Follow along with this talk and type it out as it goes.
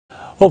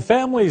Well,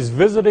 families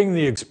visiting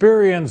the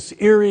expERIEnce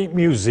Erie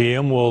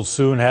Museum will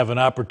soon have an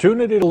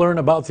opportunity to learn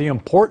about the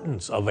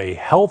importance of a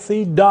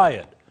healthy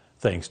diet,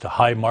 thanks to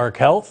Highmark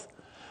Health.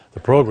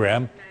 The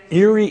program,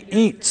 Erie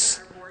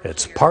Eats,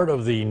 it's part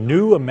of the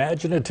new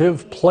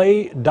imaginative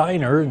play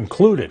diner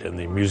included in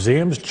the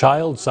museum's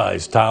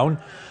child-sized town.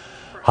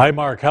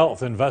 Highmark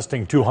Health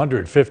investing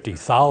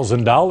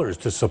 $250,000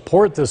 to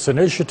support this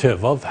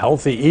initiative of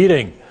healthy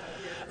eating.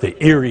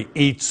 The Erie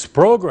Eats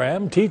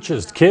program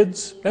teaches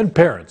kids and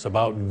parents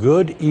about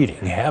good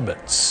eating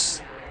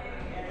habits.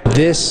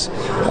 This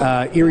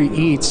Erie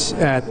Eats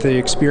at the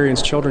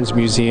expERIEnce Children's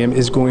Museum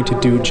is going to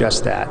do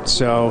just that.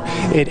 So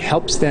it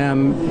helps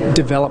them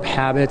develop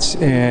habits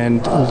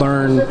and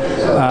learn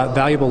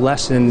valuable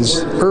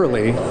lessons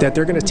early that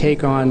they're going to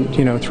take on,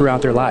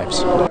 throughout their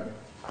lives.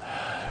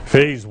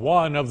 Phase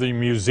 1 of the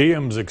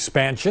museum's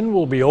expansion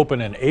will be open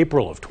in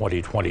April of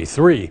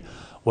 2023.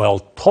 While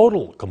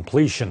total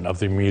completion of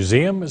the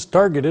museum is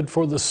targeted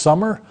for the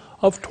summer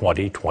of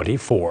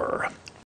 2024.